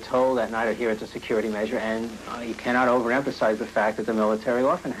 because they're told that night, here it's a security measure, and you cannot overemphasize the fact that the military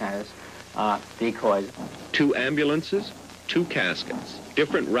often has decoys. 2 ambulances, 2 caskets,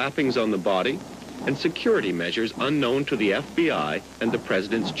 different wrappings on the body, and security measures unknown to the FBI and the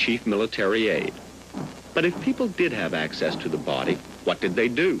president's chief military aide. But if people did have access to the body, what did they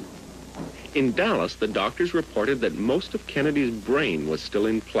do? In Dallas, the doctors reported that most of Kennedy's brain was still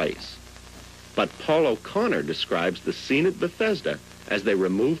in place. But Paul O'Connor describes the scene at Bethesda as they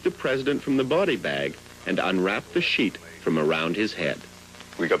removed the president from the body bag and unwrapped the sheet from around his head.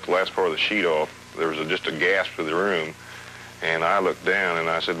 We got the last part of the sheet off. There was just a gasp in the room, and I looked down and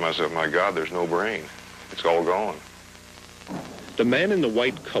I said to myself, my God, there's no brain. It's all gone. The man in the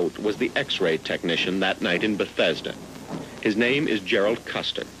white coat was the X-ray technician that night in Bethesda. His name is Gerald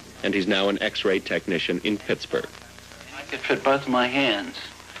Custer, and he's now an X-ray technician in Pittsburgh. I could fit both of my hands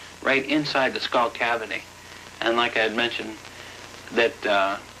right inside the skull cavity. And like I had mentioned, that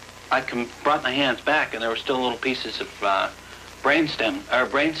I brought my hands back, and there were still little pieces of brain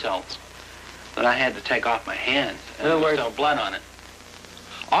cells that I had to take off my hands, and there was still blood on it.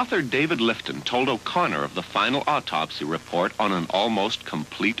 Author David Lifton told O'Connor of the final autopsy report on an almost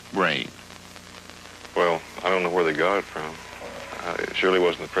complete brain. Well, I don't know where they got it from. It surely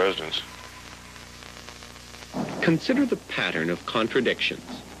wasn't the president's. Consider the pattern of contradictions.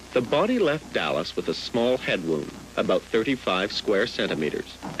 The body left Dallas with a small head wound, about 35 square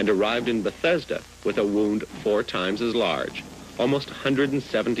centimeters, and arrived in Bethesda with a wound 4 times as large, almost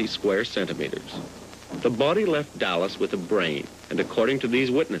 170 square centimeters. The body left Dallas with a brain, and according to these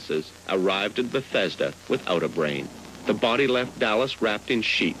witnesses, arrived at Bethesda without a brain. The body left Dallas wrapped in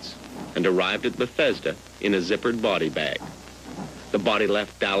sheets, and arrived at Bethesda in a zippered body bag. The body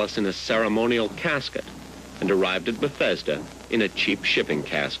left Dallas in a ceremonial casket, and arrived at Bethesda in a cheap shipping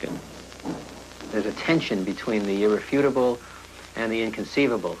casket. There's a tension between the irrefutable and the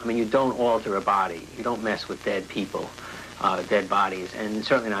inconceivable. I mean, you don't alter a body. You don't mess with dead people, dead bodies, and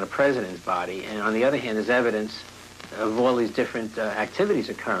certainly not a president's body. And on the other hand, there's evidence of all these different activities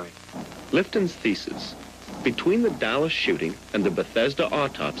occurring. Lifton's thesis: between the Dallas shooting and the Bethesda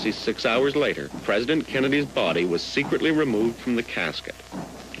autopsy 6 hours later, President Kennedy's body was secretly removed from the casket.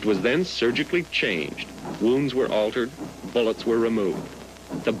 It was then surgically changed. Wounds were altered, bullets were removed.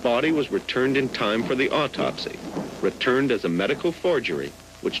 The body was returned in time for the autopsy, returned as a medical forgery,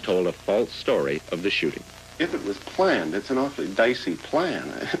 which told a false story of the shooting. If it was planned, it's an awfully dicey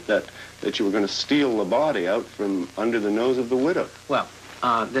plan, that you were going to steal the body out from under the nose of the widow. Well,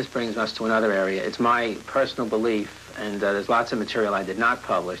 this brings us to another area. It's my personal belief, and there's lots of material I did not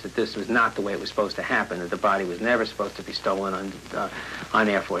publish, that this was not the way it was supposed to happen, that the body was never supposed to be stolen on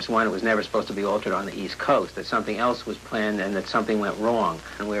Air Force One. It was never supposed to be altered on the East Coast, that something else was planned and that something went wrong.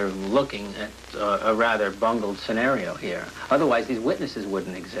 And we're looking at a rather bungled scenario here. Otherwise, these witnesses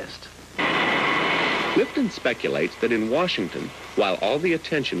wouldn't exist. Lifton speculates that in Washington, while all the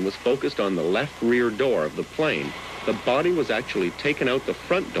attention was focused on the left rear door of the plane, the body was actually taken out the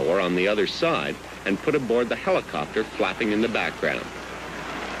front door on the other side and put aboard the helicopter flapping in the background.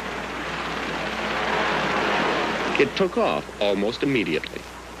 It took off almost immediately.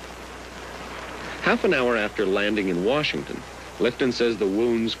 Half an hour after landing in Washington, Lifton says the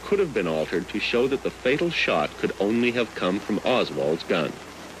wounds could have been altered to show that the fatal shot could only have come from Oswald's gun.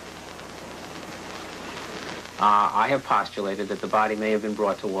 I have postulated that the body may have been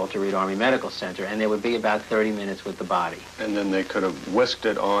brought to Walter Reed Army Medical Center, and there would be about 30 minutes with the body. And then they could have whisked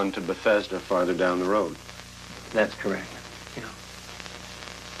it on to Bethesda farther down the road. That's correct. Yeah.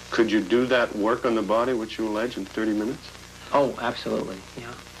 Could you do that work on the body, which you allege, in 30 minutes? Oh, absolutely.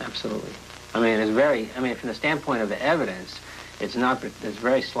 Yeah, absolutely. I mean, from the standpoint of the evidence, it's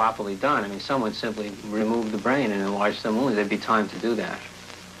very sloppily done. I mean, someone simply removed the brain and enlarged some wounds. There'd be time to do that.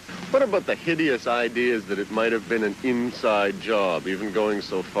 What about the hideous ideas that it might have been an inside job, even going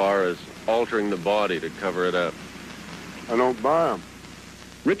so far as altering the body to cover it up? I don't buy them.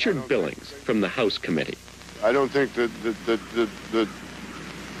 Richard Billings from the House Committee. I don't think that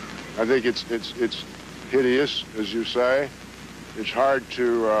I think it's hideous, as you say. It's hard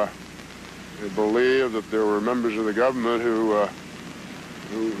to believe that there were members of the government who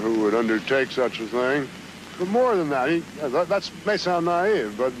would undertake such a thing. But more than that, that may sound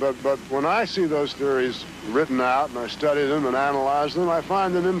naive, but when I see those theories written out and I study them and analyze them, I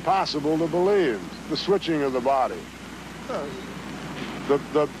find them impossible to believe. The switching of the body.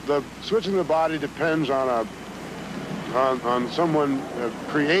 The switching of the body depends on someone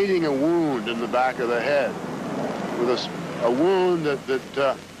creating a wound in the back of the head, with a wound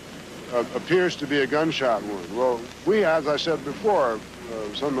that appears to be a gunshot wound. Well, we, as I said before,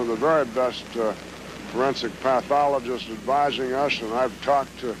 some of the very best forensic pathologists advising us, and I've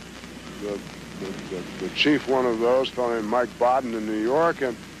talked to the chief one of those, a fellow named Mike Bodden in New York,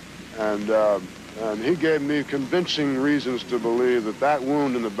 and he gave me convincing reasons to believe that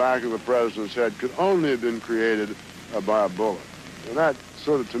wound in the back of the president's head could only have been created by a bullet. And that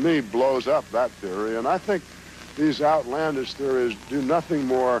sort of, to me, blows up that theory. And I think these outlandish theories do nothing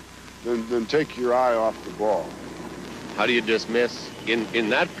more than take your eye off the ball. How do you dismiss, in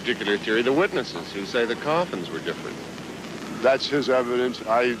that particular theory, the witnesses who say the coffins were different? That's his evidence.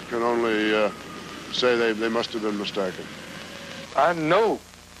 I can only say they must have been mistaken. I know.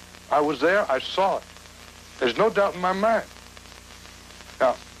 I was there. I saw it. There's no doubt in my mind.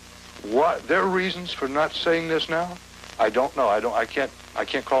 Now, what their reasons for not saying this now, I don't know. I can't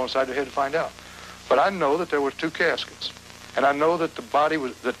crawl inside their head to find out. But I know that there were two caskets. And I know that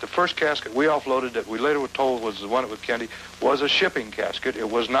the first casket we offloaded that we later were told was the one with Kennedy was a shipping casket. It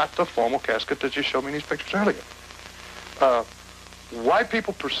was not the formal casket that you showed me in these pictures earlier. Why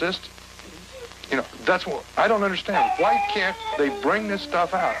people persist, that's what I don't understand. Why can't they bring this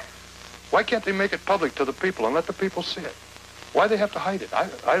stuff out? Why can't they make it public to the people and let the people see it? Why they have to hide it?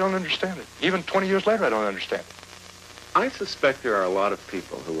 I don't understand it. Even 20 years later, I don't understand it. I suspect there are a lot of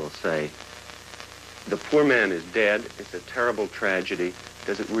people who will say, the poor man is dead. It's a terrible tragedy.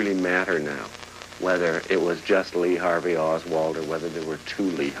 Does it really matter now whether it was just Lee Harvey Oswald or whether there were two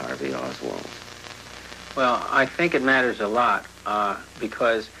Lee Harvey Oswalds? Well, I think it matters a lot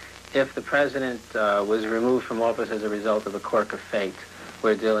because if the president was removed from office as a result of a quirk of fate,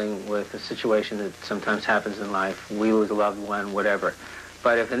 we're dealing with a situation that sometimes happens in life. We lose a loved one, whatever.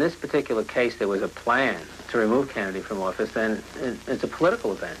 But if in this particular case there was a plan to remove Kennedy from office, then it's a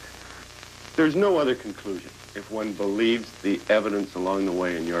political event. There's no other conclusion if one believes the evidence along the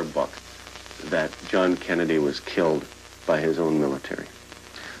way in your book that John Kennedy was killed by his own military.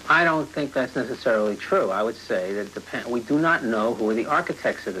 I don't think that's necessarily true. I would say that we do not know who are the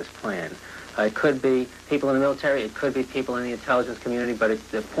architects of this plan. It could be people in the military, it could be people in the intelligence community, but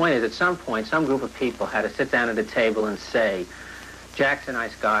the point is, at some point, some group of people had to sit down at a table and say, Jack's a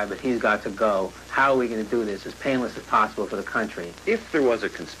nice guy, but he's got to go. How are we going to do this as painless as possible for the country? If there was a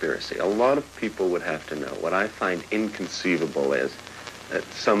conspiracy, a lot of people would have to know. What I find inconceivable is that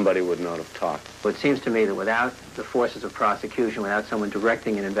somebody would not have talked. Well, it seems to me that without the forces of prosecution, without someone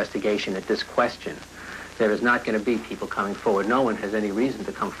directing an investigation at this question, there is not going to be people coming forward. No one has any reason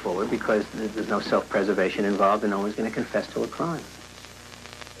to come forward because there's no self-preservation involved and no one's going to confess to a crime.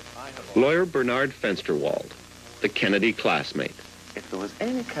 Lawyer Bernard Fensterwald, the Kennedy classmate. If there was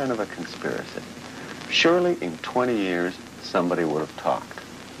any kind of a conspiracy, surely in 20 years somebody would have talked.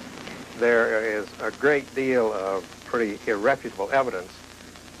 There is a great deal of pretty irrefutable evidence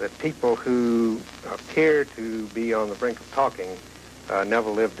that people who appear to be on the brink of talking never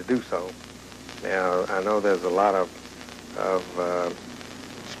lived to do so. Now, I know there's a lot of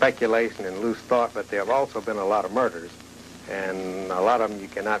speculation and loose thought, but there have also been a lot of murders, and a lot of them you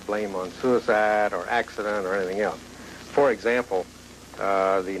cannot blame on suicide or accident or anything else. For example,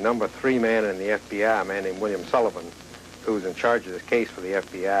 the number 3 man in the FBI, a man named William Sullivan, who was in charge of this case for the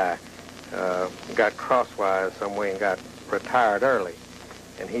FBI, got crosswise some way and got retired early.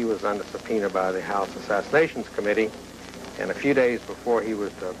 And he was under subpoena by the House Assassinations Committee. And a few days before he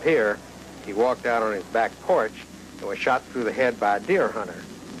was to appear, he walked out on his back porch and was shot through the head by a deer hunter.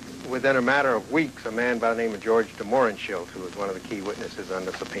 Within a matter of weeks, a man by the name of George de Mohrenschildt, who was one of the key witnesses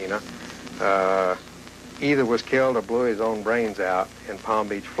under subpoena, either was killed or blew his own brains out in Palm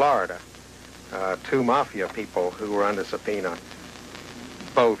Beach, Florida. 2 mafia people who were under subpoena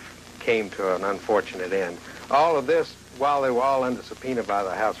both came to an unfortunate end. All of this while they were all under subpoena by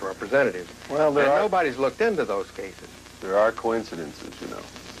the House of Representatives. Well, nobody's looked into those cases. There are coincidences, you know.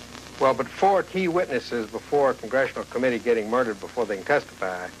 Well, but 4 key witnesses before a congressional committee getting murdered before they can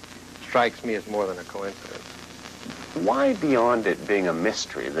testify strikes me as more than a coincidence. Why, beyond it being a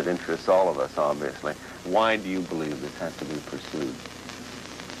mystery that interests all of us, obviously, why do you believe this has to be pursued?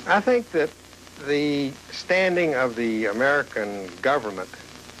 I think that the standing of the American government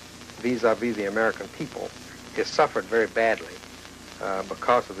vis-a-vis the American people has suffered very badly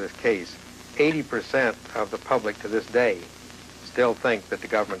because of this case. 80% of the public to this day still think that the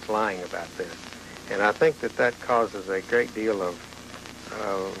government's lying about this. And I think that that causes a great deal of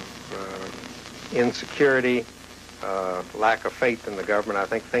insecurity, lack of faith in the government. I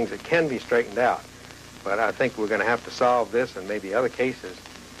think things that can be straightened out. But I think we're going to have to solve this and maybe other cases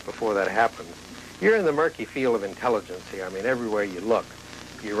before that happens. You're in the murky field of intelligence here. I mean, everywhere you look,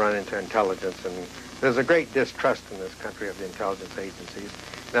 you run into intelligence, and there's a great distrust in this country of the intelligence agencies,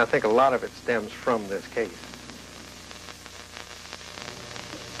 and I think a lot of it stems from this case.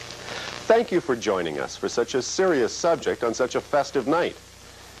 Thank you for joining us for such a serious subject on such a festive night.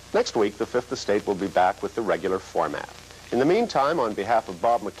 Next week, the Fifth Estate will be back with the regular format. In the meantime, on behalf of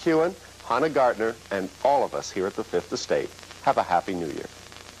Bob McEwen, Hannah Gardner, and all of us here at the Fifth Estate, have a Happy New Year.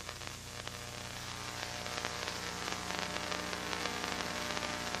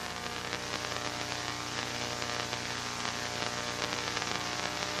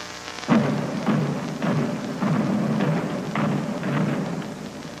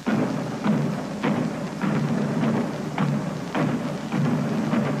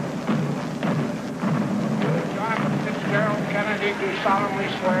 Do solemnly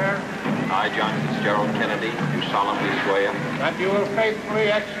swear. I, John Fitzgerald Kennedy, do solemnly swear. That you will faithfully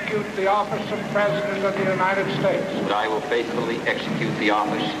execute the office of President of the United States. That I will faithfully execute the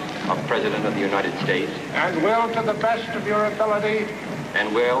office of President of the United States. And will, to the best of your ability.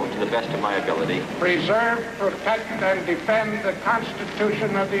 And will, to the best of my ability. Preserve, protect, and defend the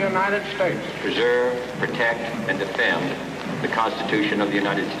Constitution of the United States. Preserve, protect, and defend the Constitution of the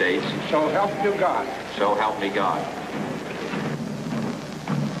United States. So help you God. So help me God.